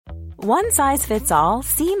One size fits all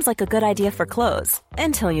seems like a good idea for clothes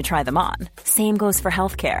until you try them on. Same goes for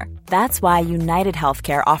healthcare. That's why United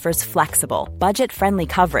Healthcare offers flexible, budget-friendly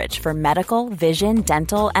coverage for medical, vision,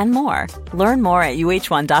 dental, and more. Learn more at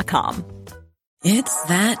uh1.com. It's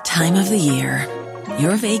that time of the year.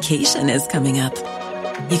 Your vacation is coming up.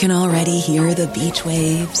 You can already hear the beach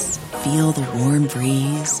waves, feel the warm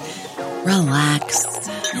breeze, relax,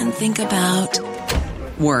 and think about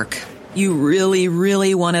work. You really,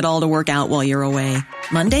 really want it all to work out while you're away.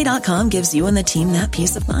 Monday.com gives you and the team that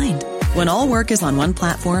peace of mind. When all work is on one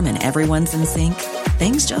platform and everyone's in sync,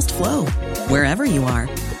 things just flow. Wherever you are,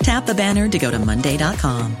 tap the banner to go to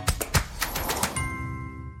Monday.com.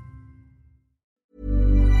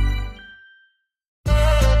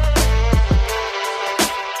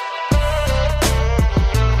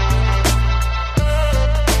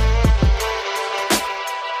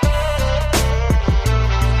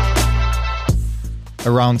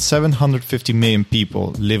 Around 750 million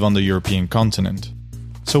people live on the European continent.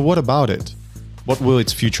 So what about it? What will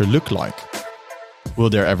its future look like? Will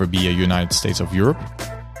there ever be a United States of Europe?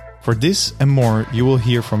 For this and more, you will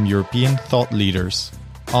hear from European thought leaders,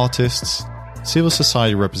 artists, civil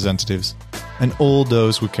society representatives, and all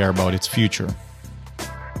those who care about its future.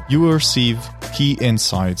 You will receive key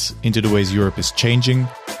insights into the ways Europe is changing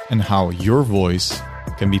and how your voice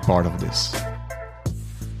can be part of this.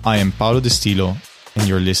 I am Paolo De Stilo, and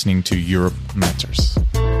you're listening to Europe Matters.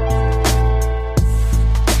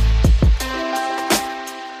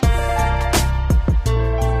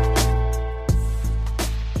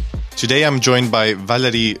 Today I'm joined by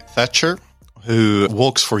Valerie Thatcher, who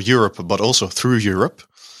walks for Europe, but also through Europe.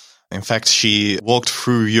 In fact, she walked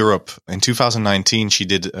through Europe. In 2019, she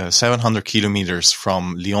did 700 kilometers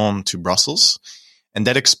from Lyon to Brussels. And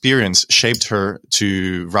that experience shaped her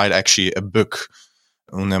to write actually a book,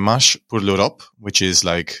 Une marche pour l'Europe, which is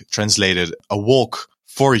like translated a walk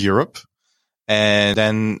for Europe. And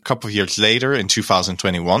then a couple of years later, in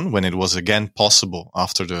 2021, when it was again possible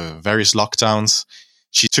after the various lockdowns,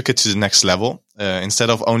 she took it to the next level. Instead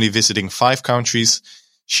of only visiting 5 countries,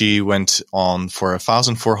 she went on for a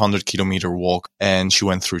 1,400 kilometer walk, and she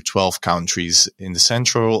went through 12 countries in the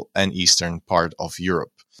central and eastern part of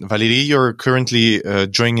Europe. Valérie, you're currently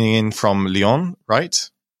joining in from Lyon, right?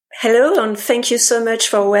 Hello, and thank you so much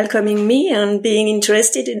for welcoming me and being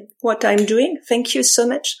interested in what I'm doing. Thank you so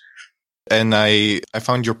much. And I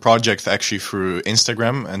found your project actually through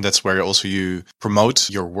Instagram, and that's where also you promote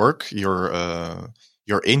your work, your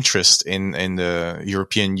interest in the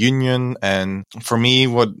European Union. And for me,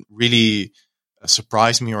 what really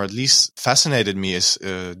surprised me, or at least fascinated me, is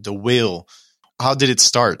the will. How did it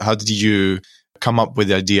start? How did you come up with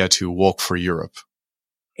the idea to walk for Europe?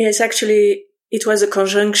 Yes, actually, it was a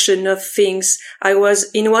conjunction of things.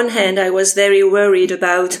 In one hand, I was very worried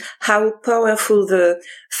about how powerful the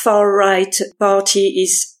far-right party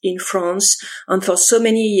is in France. And for so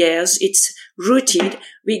many years, it's rooted.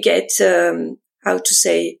 We get,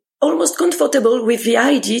 almost comfortable with the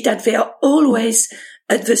idea that they are always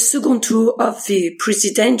at the second tour of the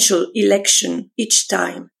presidential election each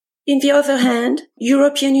time. In the other hand,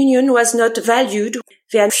 European Union was not valued.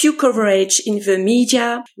 There are few coverage in the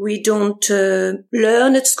media. We don't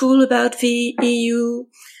learn at school about the EU.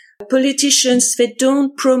 Politicians, they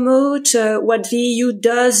don't promote what the EU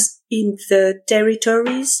does in the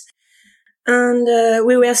territories. And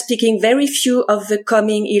we were speaking very few of the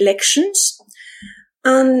coming elections.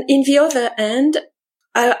 And in the other hand,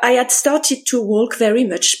 I had started to walk very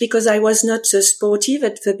much because I was not so sportive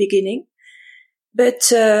at the beginning. But,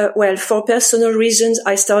 for personal reasons,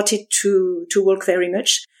 I started to walk very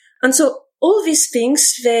much. And so all these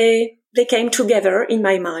things, they came together in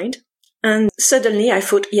my mind. And suddenly I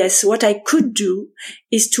thought, yes, what I could do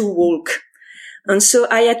is to walk. And so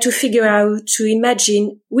I had to figure out, to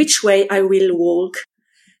imagine which way I will walk.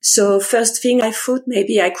 So first thing I thought,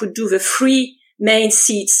 maybe I could do the 3 main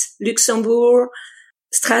seats, Luxembourg,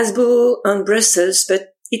 Strasbourg, and Brussels, but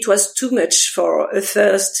it was too much for a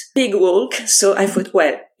first big walk. So I thought,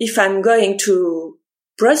 well, if I'm going to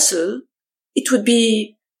Brussels, it would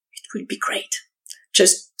be great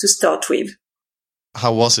just to start with.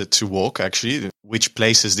 How was it to walk, actually? Which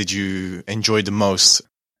places did you enjoy the most?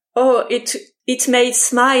 Oh, it made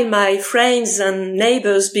smile my friends and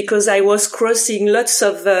neighbors because I was crossing lots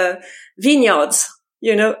of vineyards,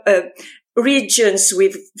 regions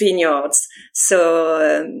with vineyards.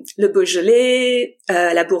 So, le Beaujolais,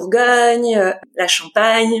 la Bourgogne, la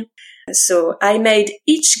Champagne. So I made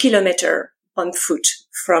each kilometer on foot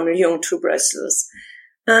from Lyon to Brussels.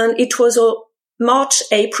 And it was March,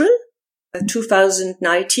 April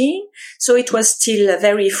 2019. So it was still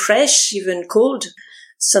very fresh, even cold.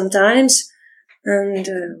 sometimes. And,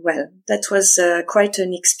 that was quite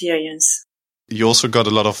an experience. You also got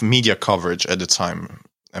a lot of media coverage at the time.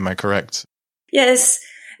 Am I correct? Yes,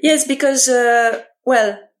 because,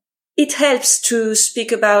 it helps to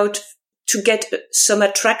speak about, to get some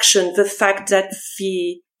attraction, the fact that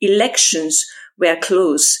the elections were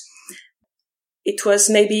close. It was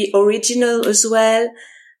maybe original as well.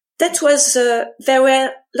 That was, there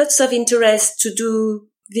were lots of interest to do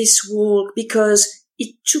this work because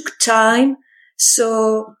it took time.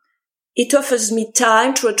 So it offers me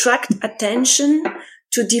time to attract attention,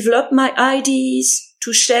 to develop my ideas,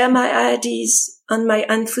 to share my ideas and my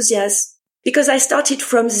enthusiasm. Because I started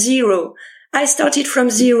from zero.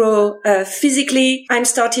 Physically. I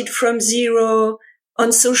started from zero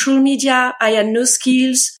on social media. I had no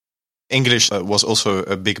skills. English was also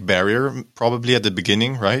a big barrier, probably at the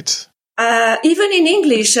beginning, right? Even in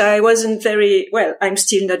English, I wasn't I'm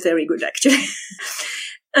still not very good, actually.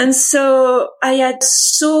 And so I had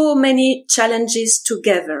so many challenges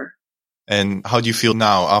together. And how do you feel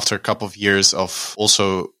now after a couple of years of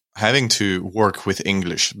also having to work with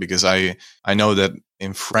English? Because I know that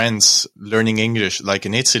in France, learning English, like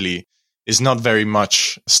in Italy, is not very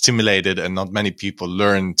much stimulated and not many people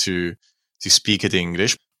learn to speak it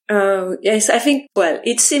English. Yes, I think,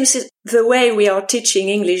 it seems the way we are teaching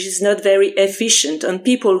English is not very efficient. And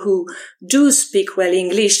people who do speak well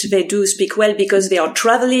English, they do speak well because they are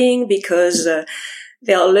traveling, because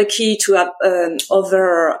they are lucky to have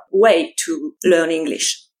other way to learn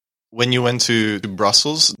English. When you went to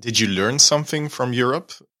Brussels, did you learn something from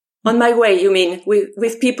Europe? On my way, you mean,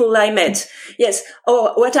 with people I met? Yes.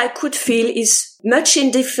 What I could feel is much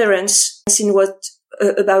indifference in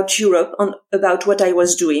about Europe and about what I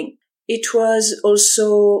was doing. It was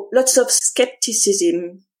also lots of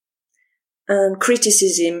skepticism and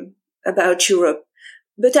criticism about Europe.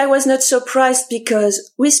 But I was not surprised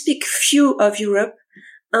because we speak few of Europe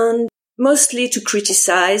and mostly to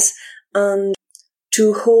criticize and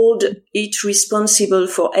to hold it responsible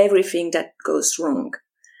for everything that goes wrong.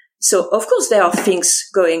 So, of course, there are things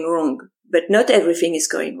going wrong, but not everything is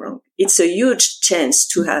going wrong. It's a huge chance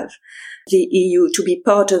to have the EU, to be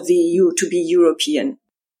part of the EU, to be European.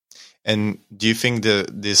 And do you think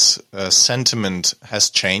this sentiment has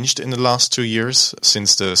changed in the last 2 years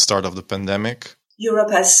since the start of the pandemic?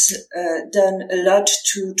 Europe has done a lot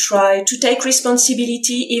to try to take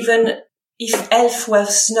responsibility, even if health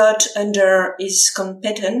was not under its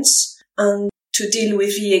competence, and to deal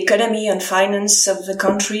with the economy and finance of the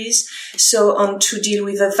countries. So on to deal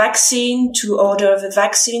with the vaccine, to order the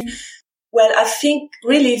vaccine. Well, I think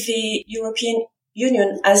really the European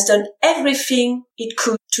Union has done everything it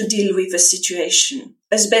could to deal with the situation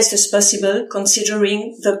as best as possible,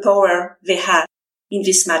 considering the power they have in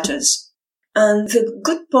these matters. And the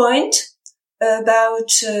good point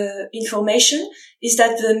about information is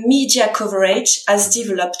that the media coverage has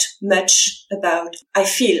developed much about, I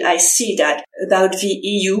see that about the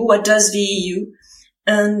EU, what does the EU,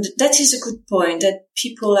 and that is a good point, that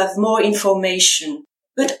people have more information.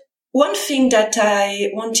 But one thing that I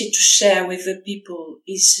wanted to share with the people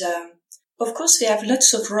is, of course, they have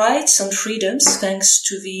lots of rights and freedoms thanks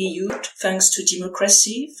to the EU, thanks to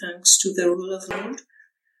democracy, thanks to the rule of law.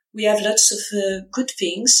 We have lots of good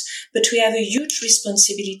things, but we have a huge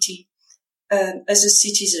responsibility as a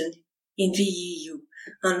citizen in the EU.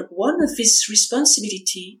 And one of this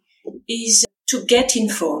responsibility is to get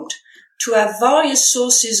informed, to have various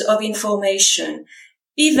sources of information.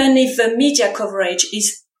 Even if the media coverage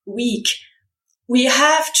is weak, we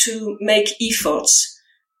have to make efforts.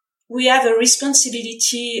 We have a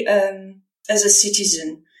responsibility as a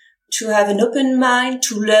citizen to have an open mind,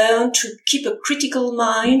 to learn, to keep a critical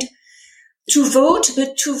mind, to vote,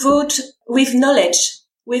 but to vote with knowledge,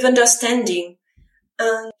 with understanding,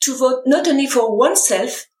 and to vote not only for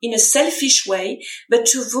oneself in a selfish way, but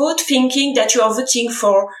to vote thinking that you are voting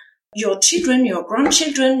for your children, your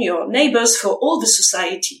grandchildren, your neighbors, for all the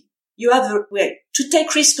society. You have to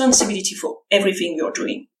take responsibility for everything you're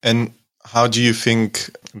doing. And how do you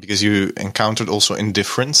think, because you encountered also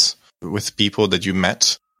indifference with people that you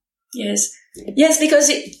met? Yes, because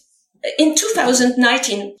in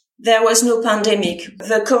 2019, there was no pandemic.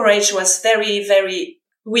 The coverage was very, very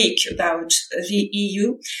weak about the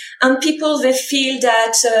EU. And people, they feel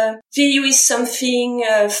that the EU is something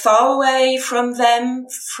far away from them,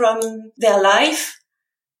 from their life.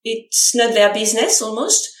 It's not their business,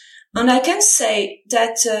 almost. And I can say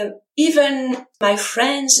that even my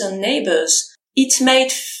friends and neighbors, it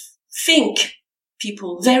made think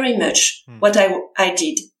people very much what I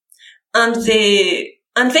did. And they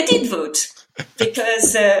did vote.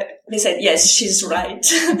 because they said, yes, she's right.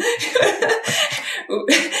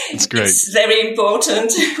 It's great. It's very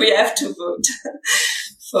important. We have to vote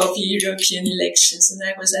for the European elections, and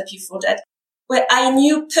I was happy for that. Well, I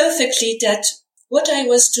knew perfectly that what I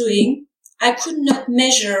was doing, I could not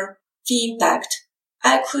measure the impact.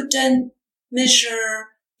 I couldn't measure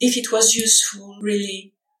if it was useful,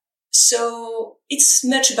 really. So it's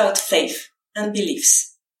much about faith and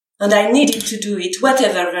beliefs. And I needed to do it,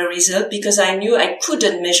 whatever the result, because I knew I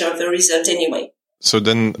couldn't measure the result anyway. So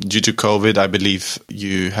then, due to COVID, I believe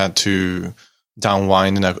you had to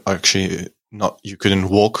downwind and actually you couldn't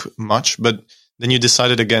walk much, but then you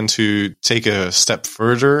decided again to take a step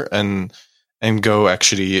further and go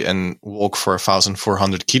actually and walk for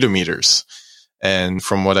 1,400 kilometers. And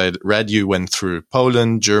from what I read, you went through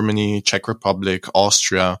Poland, Germany, Czech Republic,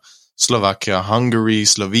 Austria, Slovakia, Hungary,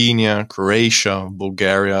 Slovenia, Croatia,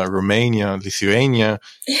 Bulgaria, Romania, Lithuania,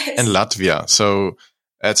 and Latvia. So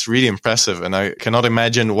that's really impressive. And I cannot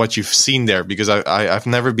imagine what you've seen there, because I've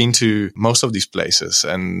never been to most of these places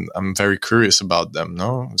and I'm very curious about them.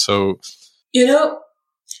 No, so.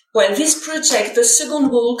 Well, this project, the second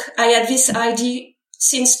walk, I had this idea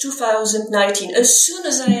since 2019. As soon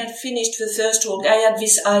as I had finished the first walk, I had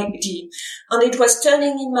this idea. And it was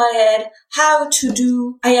turning in my head how to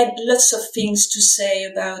do. I had lots of things to say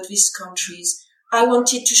about these countries. I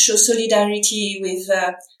wanted to show solidarity with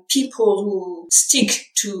people who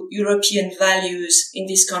stick to European values in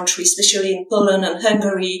this country, especially in Poland and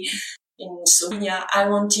Hungary. In Slovenia, I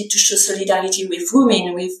wanted to show solidarity with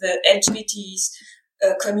women, with LGBTs,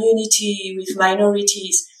 community, with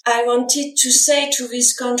minorities. I wanted to say to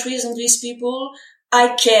these countries and these people,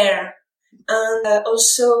 I care. And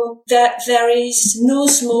also that there is no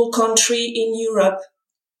small country in Europe.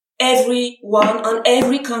 Everyone and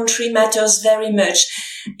every country matters very much.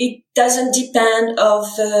 It doesn't depend of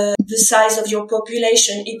the size of your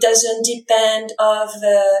population. It doesn't depend of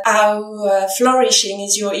how flourishing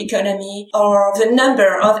is your economy or the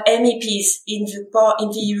number of MEPs in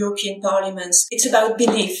the European parliaments. It's about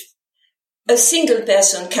belief. A single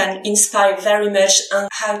person can inspire very much and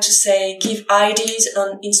give ideas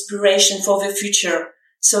and inspiration for the future.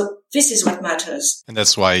 So this is what matters. And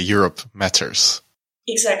that's why Europe matters.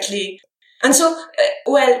 Exactly. And so,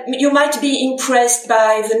 you might be impressed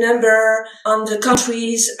by the number on the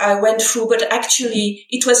countries I went through, but actually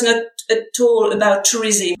it was not at all about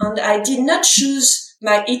tourism. And I did not choose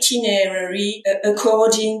my itinerary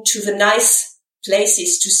according to the nice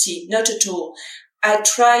places to see, not at all. I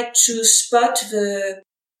tried to spot the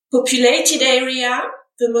populated area,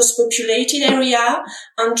 the most populated area,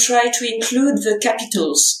 and try to include the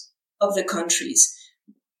capitals of the countries.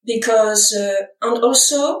 Because, and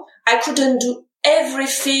also, I couldn't do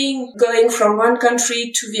everything going from one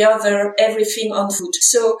country to the other, everything on foot.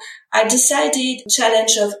 So I decided a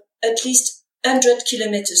challenge of at least 100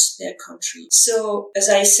 kilometers per country. So, as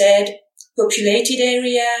I said, populated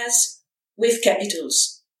areas with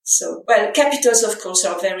capitals. So, capitals, of course,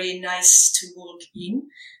 are very nice to walk in,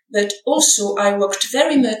 but also I walked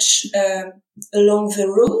very much along the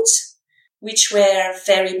roads, which were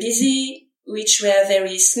very busy, which were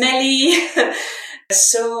very smelly.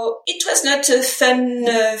 So it was not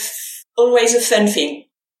always a fun thing.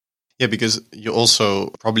 Yeah, because you also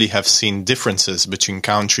probably have seen differences between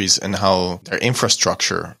countries and how their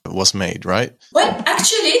infrastructure was made, right? Well,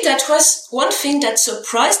 actually, that was one thing that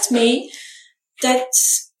surprised me, that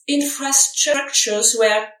infrastructures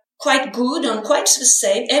were quite good and quite the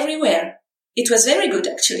same everywhere. It was very good,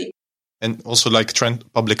 actually. And also like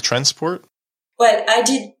public transport? Well, I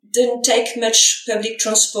didn't take much public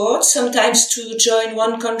transport, sometimes to join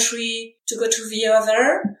one country to go to the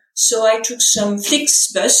other. So I took some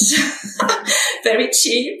Flixbus, very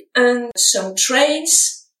cheap, and some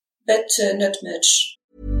trains, but not much.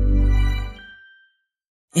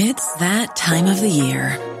 It's that time of the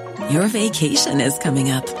year. Your vacation is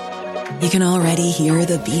coming up. You can already hear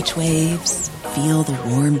the beach waves, feel the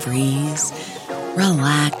warm breeze,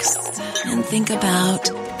 relax, and think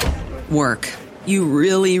about work. You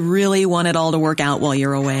really, really want it all to work out while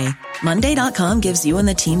you're away. Monday.com gives you and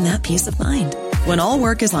the team that peace of mind. When all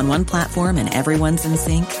work is on one platform and everyone's in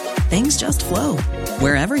sync, things just flow.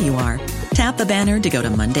 Wherever you are, tap the banner to go to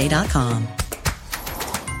Monday.com.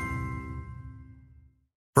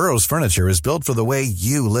 Burrow's furniture is built for the way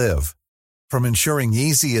you live. From ensuring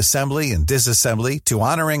easy assembly and disassembly to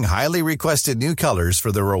honoring highly requested new colors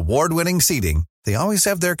for their award-winning seating, they always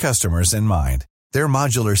have their customers in mind. Their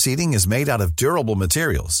modular seating is made out of durable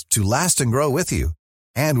materials to last and grow with you.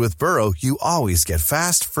 And with Burrow, you always get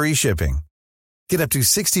fast, free shipping. Get up to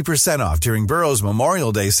 60% off during Burrow's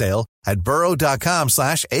Memorial Day sale at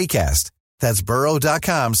burrow.com/ACAST. That's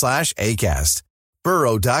burrow.com/ACAST.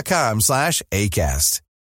 burrow.com/ACAST.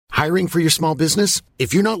 Hiring for your small business?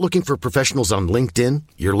 If you're not looking for professionals on LinkedIn,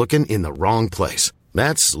 you're looking in the wrong place.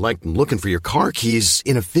 That's like looking for your car keys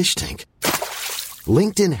in a fish tank.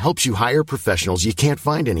 LinkedIn helps you hire professionals you can't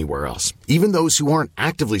find anywhere else, even those who aren't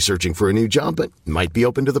actively searching for a new job but might be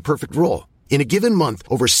open to the perfect role. In a given month,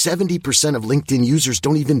 over 70% of LinkedIn users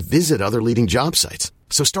don't even visit other leading job sites.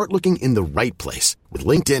 So start looking in the right place. With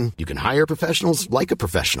LinkedIn, you can hire professionals like a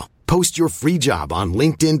professional. Post your free job on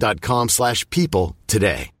linkedin.com/people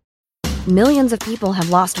today. Millions of people have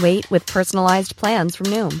lost weight with personalized plans from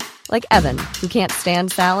Noom. Like Evan, who can't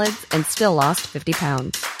stand salads and still lost 50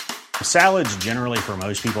 pounds. Salads generally for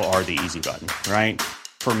most people are the easy button, right?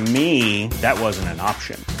 For me, that wasn't an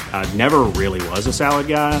option. I never really was a salad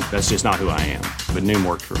guy. That's just not who I am. But Noom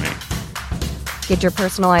worked for me. Get your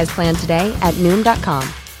personalized plan today at Noom.com.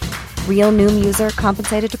 Real Noom user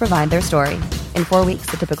compensated to provide their story. In 4 weeks,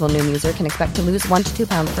 the typical Noom user can expect to lose 1 to 2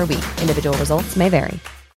 pounds per week. Individual results may vary.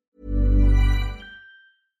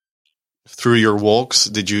 Through your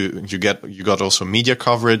walks, you got also media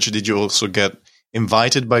coverage? Did you also get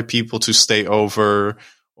invited by people to stay over,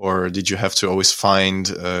 or did you have to always find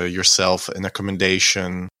yourself an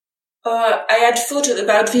accommodation? I had thought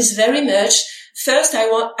about this very much. First, I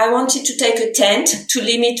wanted to take a tent to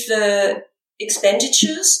limit the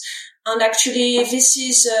expenditures. And actually, this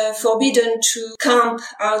is forbidden to camp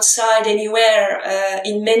outside anywhere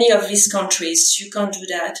in many of these countries. You can't do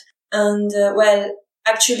that. And,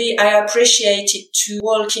 actually, I appreciated to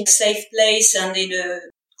walk in a safe place and in a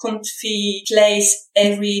comfy place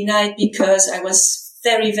every night because I was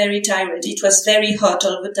very, very tired. It was very hot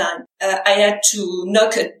all the time. I had to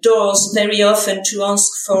knock at doors very often to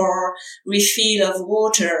ask for refill of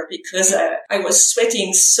water because I was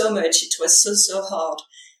sweating so much. It was so hard.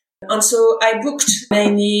 And so I booked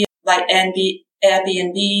mainly by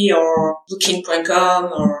Airbnb or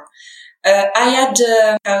Booking.com or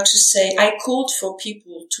I called for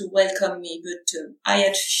people to welcome me, but I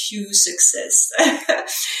had few success.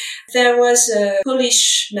 There was a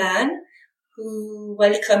Polish man who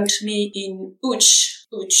welcomed me in Łódź.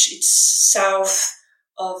 Łódź, it's south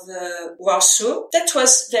of Warsaw. That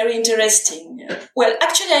was very interesting. Well,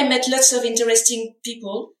 actually, I met lots of interesting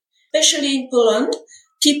people, especially in Poland.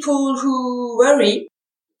 People who worry,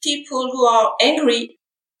 people who are angry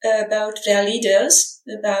about their leaders,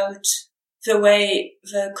 about the way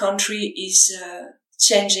the country is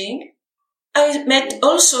changing. I met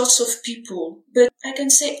all sorts of people, but I can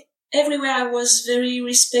say everywhere I was very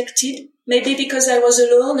respected. Maybe because I was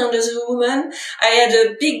alone and as a woman, I had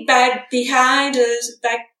a big bag behind,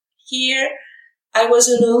 back here. I was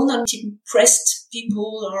alone and impressed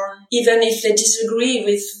people, or even if they disagree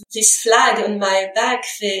with this flag on my back,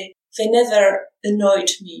 they never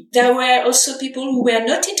annoyed me. There were also people who were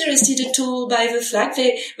not interested at all by the flag.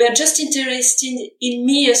 They were just interested in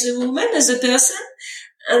me as a woman, as a person.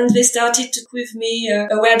 And they started to with me,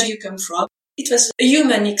 where do you come from? It was a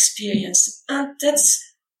human experience. And that's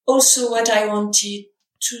also what I wanted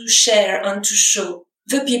to share and to show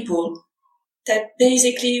the people, that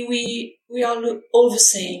basically we are all the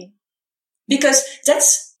same. Because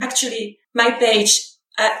that's actually my page.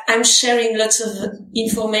 I'm sharing lots of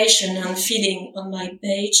information and feeling on my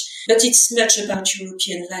page, but it's much about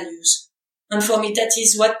European values. And for me, that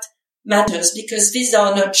is what matters, because these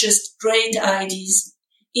are not just great ideas.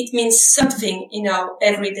 It means something in our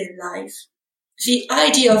everyday life. The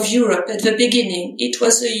idea of Europe at the beginning, it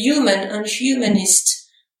was a human and humanist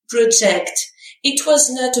project. It was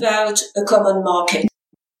not about a common market.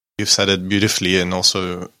 You've said it beautifully, and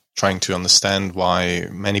also trying to understand why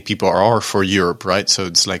many people are for Europe, right? So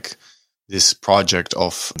it's like this project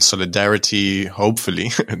of solidarity,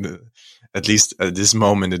 hopefully. At least at this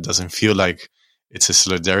moment, it doesn't feel like it's a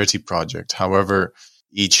solidarity project. However,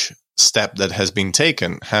 each step that has been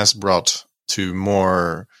taken has brought to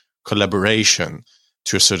more collaboration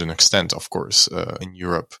to a certain extent, of course, in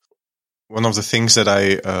Europe. One of the things that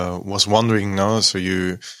I was wondering now, so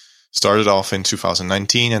you started off in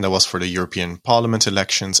 2019, and that was for the European Parliament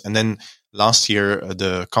elections. And then last year,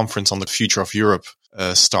 the Conference on the Future of Europe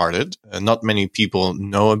started. Not many people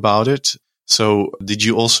know about it. So did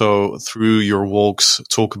you also, through your walks,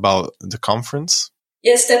 talk about the conference?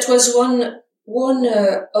 Yes, that was one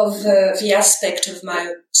of the aspect of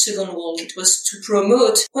my second walk. It was to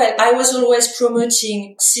promote. Well, I was always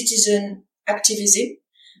promoting citizen activism.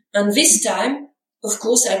 And this time, of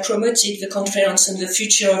course, I promoted the Conference on the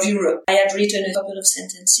Future of Europe. I had written a couple of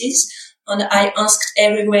sentences, and I asked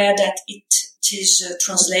everywhere that it is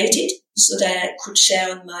translated so that I could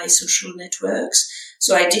share on my social networks.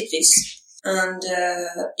 So I did this. And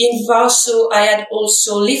in Warsaw, I had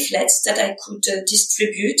also leaflets that I could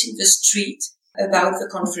distribute in the street about the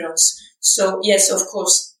conference. So yes, of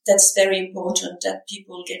course, that's very important that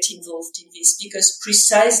people get involved in this, because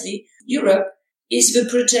precisely Europe is the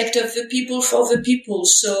project of the people for the people.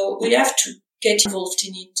 So we have to get involved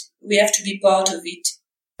in it. We have to be part of it.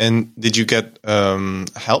 And did you get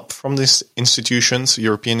help from these institutions,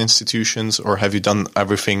 European institutions, or have you done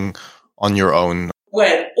everything on your own?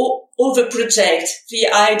 Well, all the project, the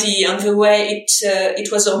idea and the way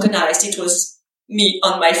it was organized, it was me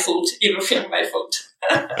on my fault, everything on my fault.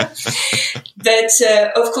 But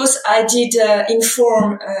of course, I did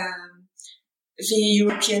inform the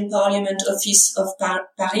European Parliament office of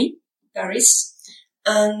Paris,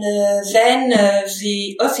 and then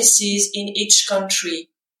the offices in each country.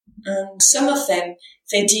 And some of them,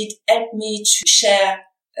 they did help me to share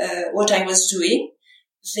what I was doing.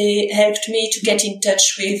 They helped me to get in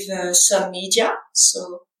touch with some media.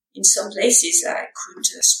 So in some places I could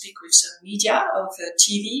speak with some media of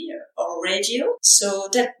TV or radio. So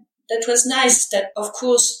that was nice. That, of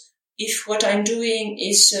course, if what I'm doing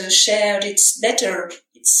is shared, it's better.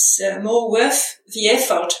 It's more worth the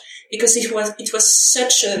effort, because it was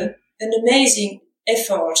such an amazing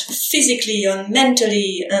effort, physically and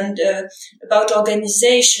mentally, and about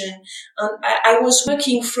organization. And I was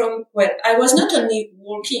working I was not only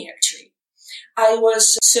working, actually. I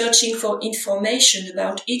was searching for information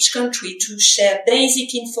about each country to share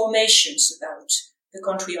basic informations about the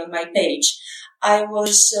country on my page. I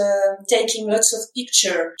was taking lots of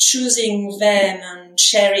pictures, choosing them and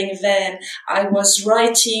sharing them. I was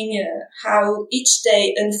writing how each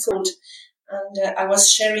day unfolded. And I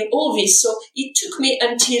was sharing all this. So it took me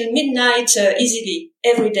until midnight easily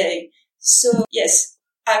every day. So yes,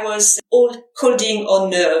 I was all holding on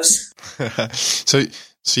nerves. So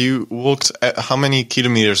you walked, how many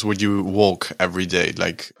kilometers would you walk every day?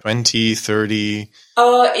 Like 20, 30?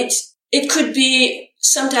 It could be,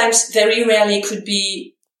 sometimes very rarely, could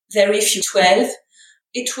be very few, 12.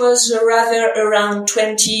 It was rather around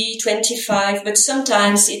 20, 25, but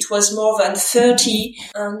sometimes it was more than 30.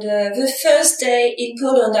 And the first day in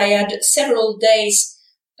Poland, I had several days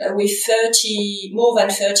with more than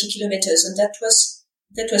 30 kilometers, and that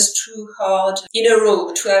was too hard in a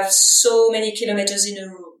row to have so many kilometers in a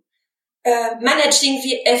row. Managing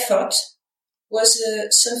the effort was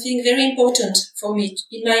something very important for me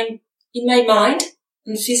in my mind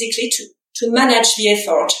and physically to manage the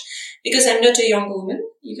effort. Because I'm not a young woman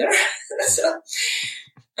either.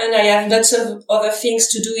 And I have lots of other things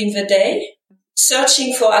to do in the day.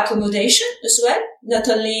 Searching for accommodation as well. Not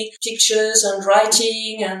only pictures and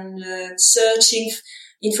writing and searching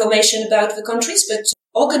information about the countries, but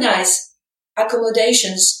organize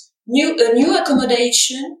accommodations. A new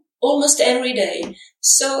accommodation almost every day.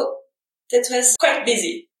 So that was quite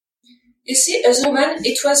busy. You see, as a woman,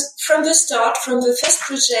 it was from the start, from the first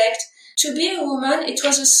project. To be a woman, it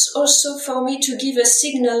was also for me to give a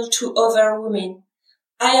signal to other women.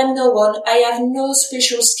 I am no one. I have no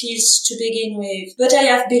special skills to begin with, but I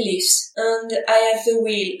have beliefs and I have the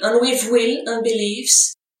will. And with will and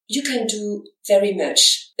beliefs, you can do very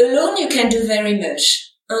much. Alone, you can do very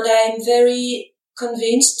much. And I am very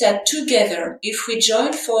convinced that together, if we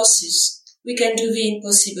join forces, we can do the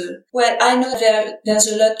impossible. Well, I know there's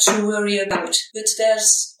a lot to worry about, but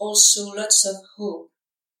there's also lots of hope.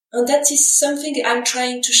 And that is something I'm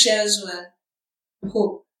trying to share as well.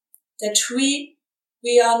 Hope. That we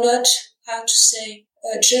are not,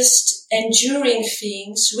 just enduring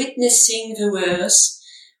things, witnessing the worst,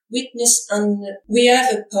 and we have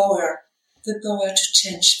the power to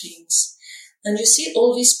change things. And you see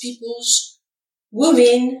all these people's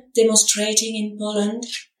women demonstrating in Poland,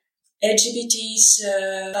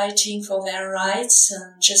 LGBTs fighting for their rights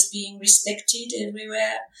and just being respected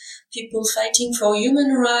everywhere. People fighting for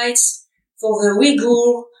human rights, for the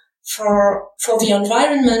Uyghur, for the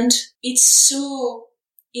environment. It's so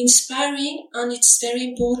inspiring and it's very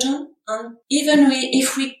important. And even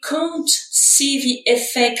if we can't see the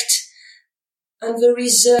effect and the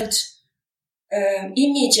result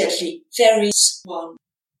immediately, there is one.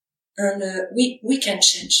 And we can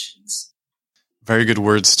change things. Very good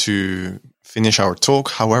words to finish our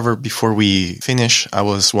talk. However, before we finish, I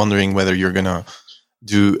was wondering whether you're going to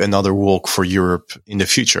do another walk for Europe in the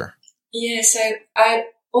future. Yes, I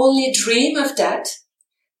only dream of that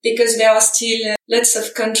because there are still lots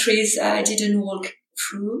of countries I didn't walk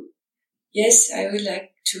through. Yes, I would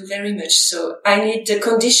like to very much. So I need the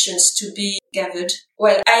conditions to be gathered.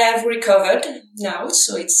 Well, I have recovered now,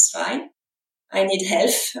 so it's fine. I need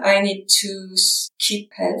health. I need to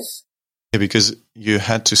keep health. Yeah, because you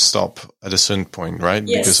had to stop at a certain point, right?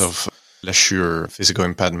 Yes. Because of leisure, physical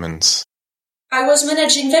impediments? I was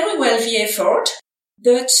managing very well the effort,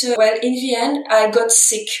 but in the end, I got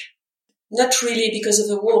sick. Not really because of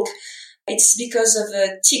the walk. It's because of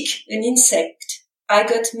a tick, an insect. I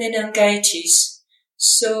got meningitis.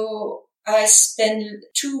 So I spent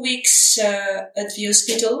 2 weeks at the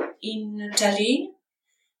hospital in Tallinn.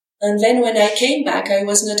 And then when I came back, I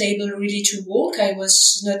was not able really to walk. I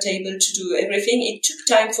was not able to do everything. It took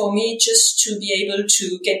time for me just to be able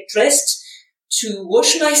to get dressed, to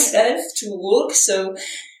wash myself, to walk. So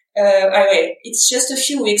anyway, it's just a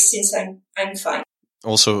few weeks since I'm fine.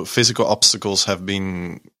 Also, physical obstacles have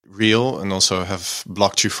been real and also have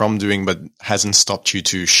blocked you from doing, but hasn't stopped you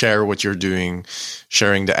to share what you're doing,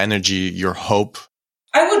 sharing the energy, your hope.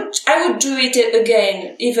 I would do it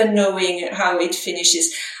again, even knowing how it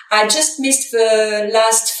finishes. I just missed the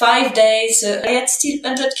last 5 days. I had still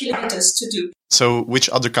 100 kilometers to do. So which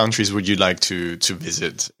other countries would you like to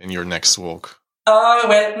visit in your next walk?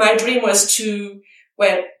 Well, my dream was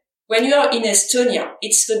when you are in Estonia,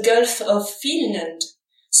 it's the Gulf of Finland.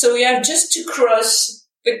 So you have just to cross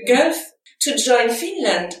the Gulf to join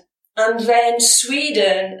Finland, and then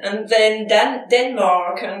Sweden, and then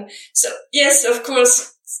Denmark. And so, yes, of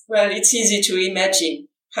course, well, it's easy to imagine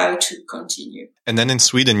how to continue. And then in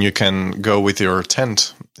Sweden, you can go with your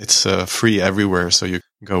tent. It's free everywhere, so you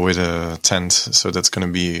go with a tent. So that's going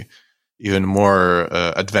to be even more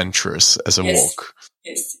adventurous as a walk.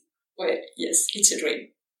 Yes, well, yes, it's a dream.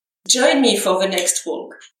 Join me for the next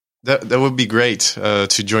walk. That would be great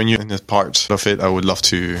to join you in that part of it. I would love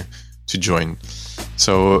to join.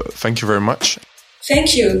 So thank you very much.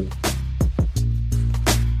 Thank you.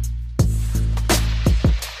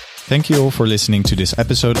 Thank you all for listening to this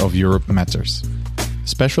episode of Europe Matters.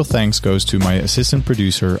 Special thanks goes to my assistant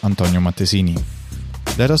producer, Antonio Mattesini.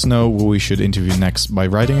 Let us know who we should interview next by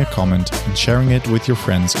writing a comment and sharing it with your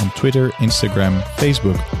friends on Twitter, Instagram,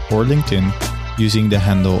 Facebook, or LinkedIn using the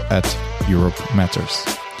handle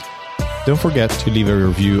 @EuropeMatters. Don't forget to leave a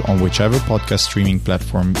review on whichever podcast streaming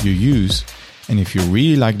platform you use. And if you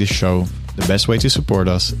really like this show, the best way to support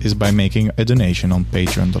us is by making a donation on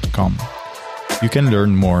patreon.com. You can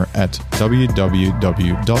learn more at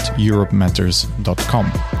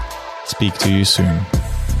www.europematters.com. Speak to you soon.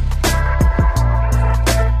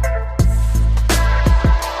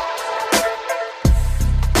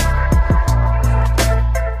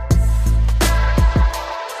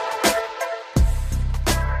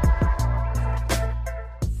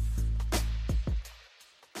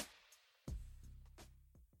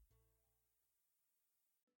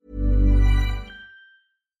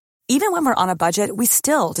 Even when we're on a budget, we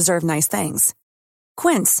still deserve nice things.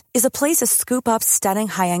 Quince is a place to scoop up stunning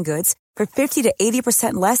high-end goods for 50 to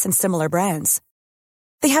 80% less than similar brands.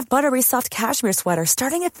 They have buttery soft cashmere sweaters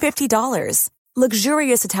starting at $50,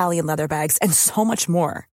 luxurious Italian leather bags, and so much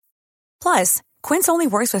more. Plus, Quince only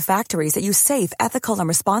works with factories that use safe, ethical, and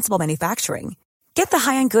responsible manufacturing. Get the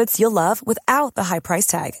high-end goods you'll love without the high price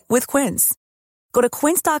tag with Quince. Go to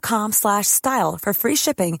quince.com/style for free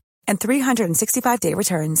shipping and 365-day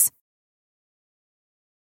returns.